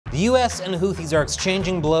The US and Houthis are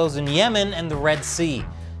exchanging blows in Yemen and the Red Sea.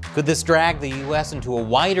 Could this drag the US into a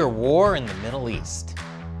wider war in the Middle East?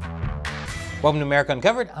 Welcome to America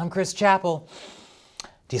Uncovered. I'm Chris Chappell.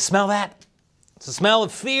 Do you smell that? It's the smell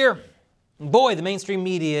of fear. Boy, the mainstream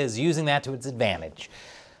media is using that to its advantage.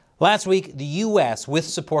 Last week, the US, with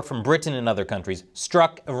support from Britain and other countries,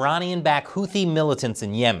 struck Iranian-backed Houthi militants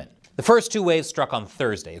in Yemen. The first two waves struck on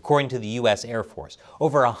Thursday, according to the U.S. Air Force.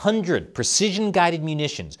 Over 100 precision-guided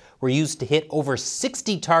munitions were used to hit over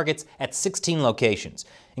 60 targets at 16 locations,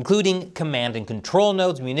 including command and control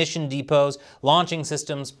nodes, munition depots, launching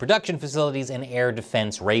systems, production facilities, and air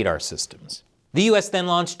defense radar systems. The U.S. then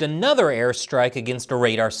launched another airstrike against a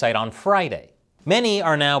radar site on Friday. Many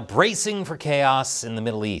are now bracing for chaos in the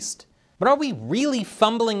Middle East. But are we really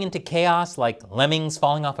fumbling into chaos like lemmings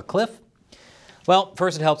falling off a cliff? Well,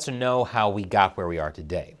 first it helps to know how we got where we are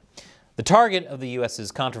today. The target of the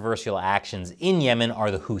U.S.'s controversial actions in Yemen are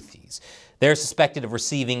the Houthis. They're suspected of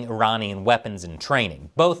receiving Iranian weapons and training.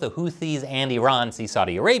 Both the Houthis and Iran see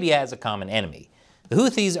Saudi Arabia as a common enemy. The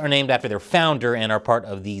Houthis are named after their founder and are part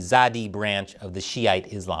of the Zaydi branch of the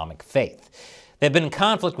Shiite Islamic faith. They've been in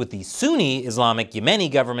conflict with the Sunni Islamic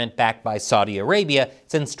Yemeni government backed by Saudi Arabia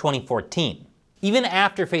since 2014. Even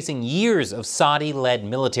after facing years of Saudi-led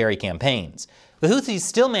military campaigns, the Houthis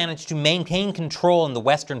still managed to maintain control in the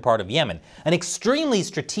western part of Yemen, an extremely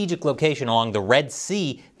strategic location along the Red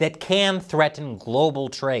Sea that can threaten global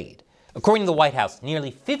trade. According to the White House,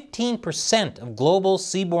 nearly 15% of global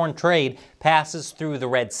seaborne trade passes through the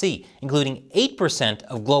Red Sea, including 8%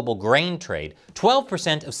 of global grain trade,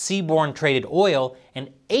 12% of seaborne traded oil, and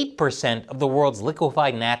 8% of the world's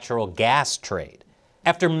liquefied natural gas trade.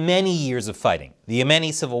 After many years of fighting, the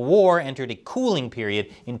Yemeni civil war entered a cooling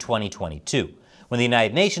period in 2022. When the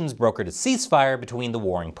United Nations brokered a ceasefire between the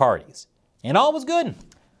warring parties. And all was good,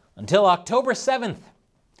 until October 7th.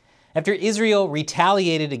 After Israel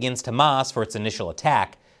retaliated against Hamas for its initial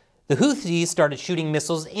attack, the Houthis started shooting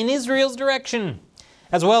missiles in Israel's direction,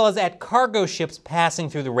 as well as at cargo ships passing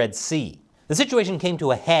through the Red Sea. The situation came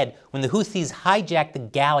to a head when the Houthis hijacked the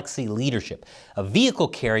Galaxy Leadership, a vehicle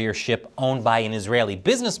carrier ship owned by an Israeli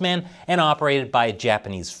businessman and operated by a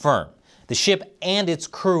Japanese firm. The ship and its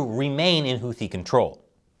crew remain in Houthi control.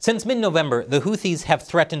 Since mid-November, the Houthis have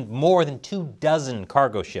threatened more than 24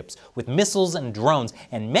 cargo ships with missiles and drones,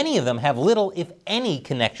 and many of them have little, if any,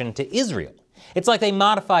 connection to Israel. It's like they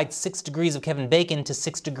modified 6 degrees of Kevin Bacon to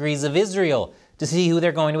 6 degrees of Israel to see who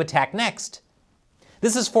they're going to attack next.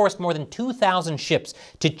 This has forced more than 2,000 ships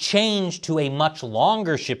to change to a much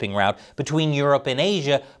longer shipping route between Europe and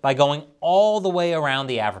Asia by going all the way around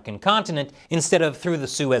the African continent instead of through the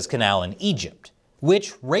Suez Canal in Egypt,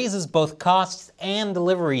 which raises both costs and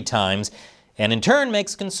delivery times, and in turn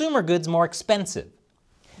makes consumer goods more expensive.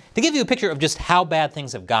 To give you a picture of just how bad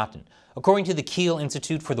things have gotten, according to the Kiel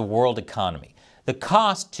Institute for the World Economy, the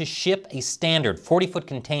cost to ship a standard 40-foot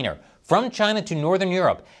container from China to Northern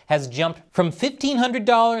Europe has jumped from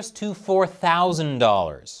 $1,500 to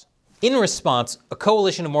 $4,000. In response, a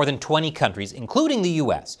coalition of more than 20 countries, including the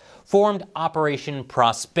US, formed Operation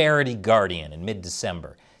Prosperity Guardian in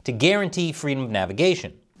mid-December to guarantee freedom of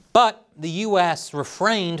navigation. But the US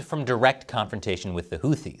refrained from direct confrontation with the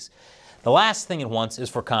Houthis. The last thing it wants is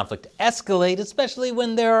for conflict to escalate, especially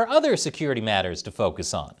when there are other security matters to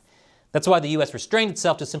focus on. That's why the US restrained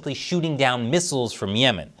itself to simply shooting down missiles from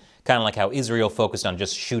Yemen, kind of like how Israel focused on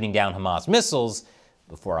just shooting down Hamas missiles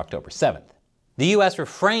before October 7th. The U.S.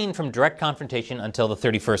 refrained from direct confrontation until the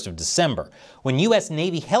 31st of December, when U.S.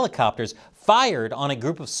 Navy helicopters fired on a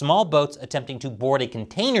group of small boats attempting to board a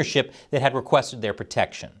container ship that had requested their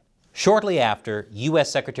protection. Shortly after,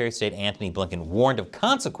 U.S. Secretary of State Antony Blinken warned of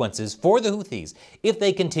consequences for the Houthis if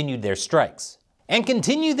they continued their strikes. And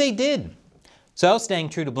continue they did. So, staying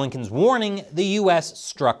true to Blinken's warning, the U.S.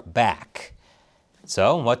 struck back.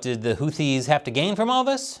 So, what did the Houthis have to gain from all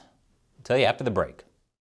this? I'll tell you after the break.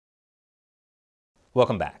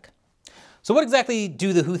 Welcome back. So what exactly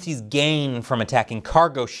do the Houthis gain from attacking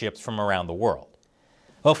cargo ships from around the world?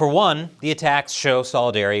 Well, for one, the attacks show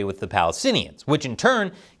solidarity with the Palestinians, which in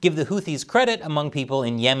turn give the Houthis credit among people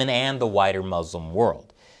in Yemen and the wider Muslim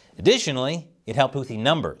world. Additionally, it helped Houthi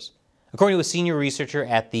numbers. According to a senior researcher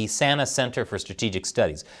at the Sana Center for Strategic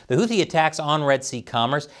Studies, the Houthi attacks on Red Sea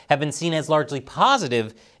commerce have been seen as largely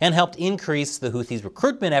positive and helped increase the Houthis'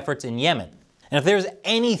 recruitment efforts in Yemen. And if there's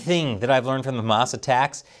anything that I've learned from the Hamas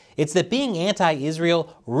attacks, it's that being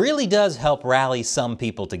anti-Israel really does help rally some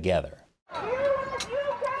people together.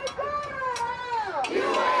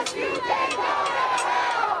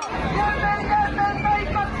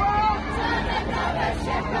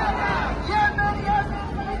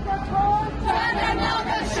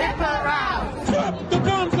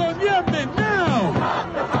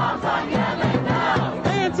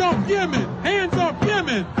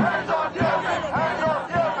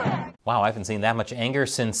 haven't seen that much anger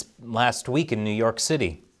since last week in New York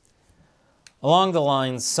City. Along the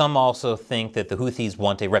lines, some also think that the Houthis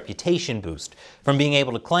want a reputation boost from being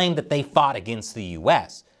able to claim that they fought against the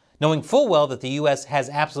U.S., knowing full well that the U.S. has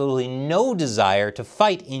absolutely no desire to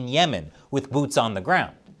fight in Yemen with boots on the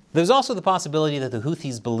ground. There's also the possibility that the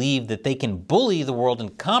Houthis believe that they can bully the world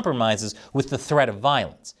into compromises with the threat of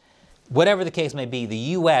violence. Whatever the case may be, the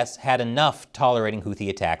U.S. had enough tolerating Houthi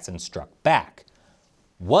attacks and struck back.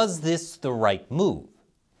 Was this the right move?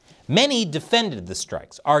 Many defended the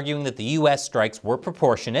strikes, arguing that the U.S. strikes were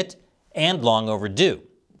proportionate and long overdue.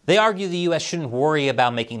 They argue the U.S. shouldn't worry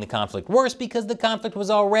about making the conflict worse because the conflict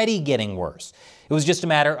was already getting worse. It was just a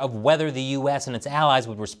matter of whether the U.S. and its allies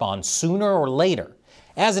would respond sooner or later.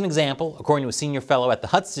 As an example, according to a senior fellow at the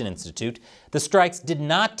Houthi Institute, the strikes did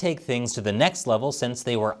not take things to the next level since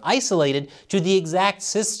they were isolated to the exact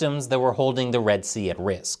systems that were holding the Red Sea at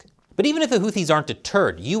risk. But even if the Houthis aren't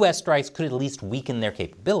deterred, U.S. strikes could at least weaken their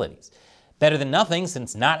capabilities. Better than nothing,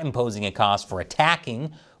 since not imposing a cost for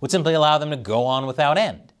attacking would simply allow them to go on without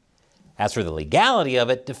end. As for the legality of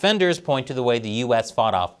it, defenders point to the way the U.S.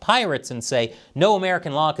 fought off pirates and say no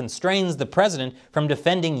American law constrains the president from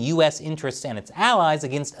defending U.S. interests and its allies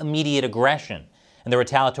against immediate aggression, and the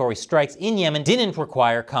retaliatory strikes in Yemen didn't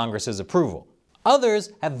require Congress's approval.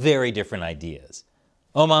 Others have very different ideas.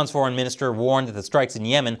 Oman's foreign minister warned that the strikes in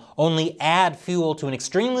Yemen only add fuel to an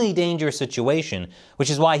extremely dangerous situation, which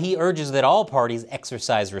is why he urges that all parties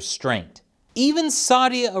exercise restraint. Even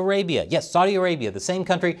Saudi Arabia, yes, Saudi Arabia, the same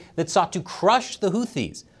country that sought to crush the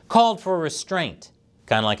Houthis, called for restraint,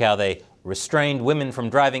 kind of like how they restrained women from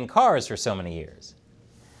driving cars for so many years.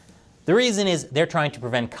 The reason is they're trying to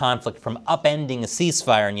prevent conflict from upending a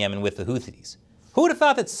ceasefire in Yemen with the Houthis. Who would have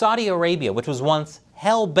thought that Saudi Arabia, which was once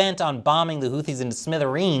hell-bent on bombing the Houthis into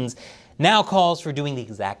smithereens, now calls for doing the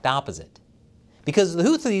exact opposite? Because the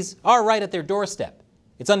Houthis are right at their doorstep.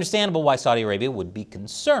 It's understandable why Saudi Arabia would be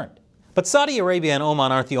concerned. But Saudi Arabia and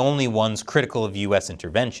Oman aren't the only ones critical of U.S.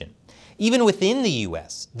 intervention. Even within the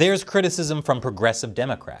U.S., there's criticism from progressive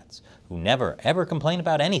Democrats, who never, ever complain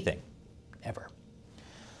about anything. Never.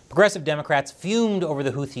 Progressive Democrats fumed over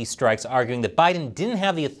the Houthi strikes, arguing that Biden didn't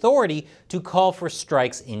have the authority to call for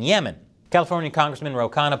strikes in Yemen. California Congressman Ro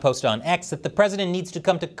Khanna posted on X that the president needs to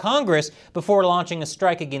come to Congress before launching a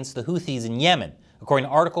strike against the Houthis in Yemen, according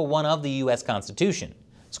to Article 1 of the U.S. Constitution.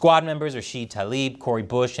 Squad members Rashid Tlaib, Cori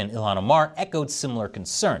Bush, and Ilhan Omar echoed similar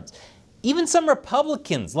concerns. Even some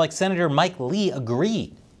Republicans, like Senator Mike Lee,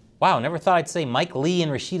 agreed. Wow, never thought I'd say Mike Lee and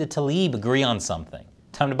Rashida Tlaib agree on something.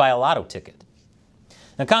 Time to buy a lotto ticket.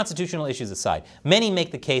 Now, constitutional issues aside, many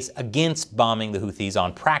make the case against bombing the Houthis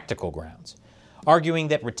on practical grounds, arguing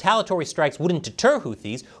that retaliatory strikes wouldn't deter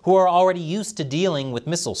Houthis, who are already used to dealing with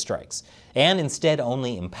missile strikes, and instead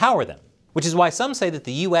only empower them. Which is why some say that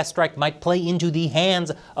the U.S. strike might play into the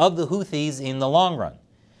hands of the Houthis in the long run.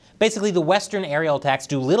 Basically, the Western aerial attacks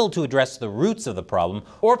do little to address the roots of the problem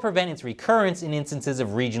or prevent its recurrence in instances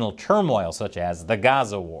of regional turmoil, such as the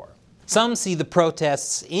Gaza war. Some see the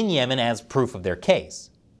protests in Yemen as proof of their case.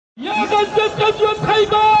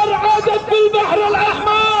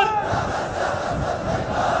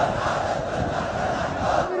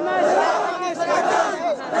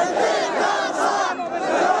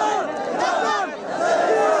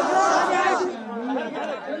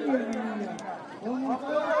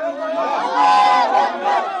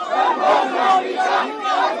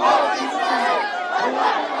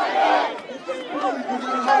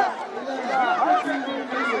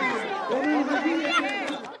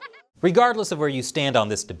 Regardless of where you stand on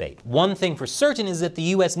this debate, one thing for certain is that the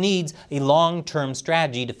U.S. needs a long-term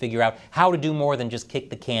strategy to figure out how to do more than just kick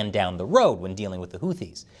the can down the road when dealing with the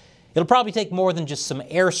Houthis. It'll probably take more than just some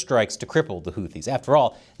airstrikes to cripple the Houthis. After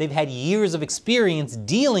all, they've had years of experience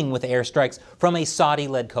dealing with airstrikes from a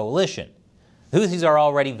Saudi-led coalition. The Houthis are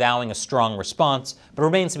already vowing a strong response, but it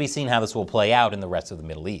remains to be seen how this will play out in the rest of the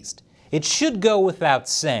Middle East. It should go without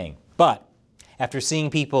saying, but after seeing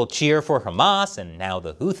people cheer for Hamas and now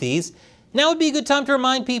the Houthis, now would be a good time to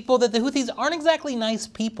remind people that the Houthis aren't exactly nice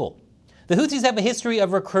people. The Houthis have a history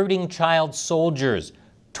of recruiting child soldiers,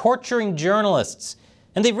 torturing journalists,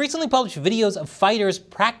 and they've recently published videos of fighters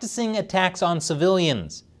practicing attacks on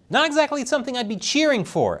civilians. Not exactly something I'd be cheering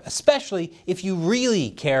for, especially if you really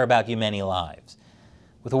care about Yemeni lives.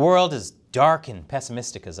 With a world as dark and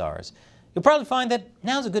pessimistic as ours, you'll probably find that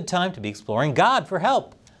now's a good time to be exploring God for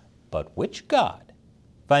help. But which God?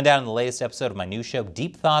 Find out in the latest episode of my new show,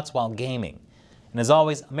 Deep Thoughts While Gaming. And as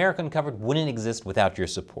always, America Uncovered wouldn't exist without your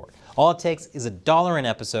support. All it takes is $1 an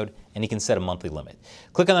episode, and you can set a monthly limit.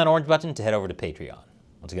 Click on that orange button to head over to Patreon.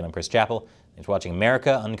 Once again, I'm Chris Chappell. Thanks for watching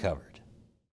America Uncovered.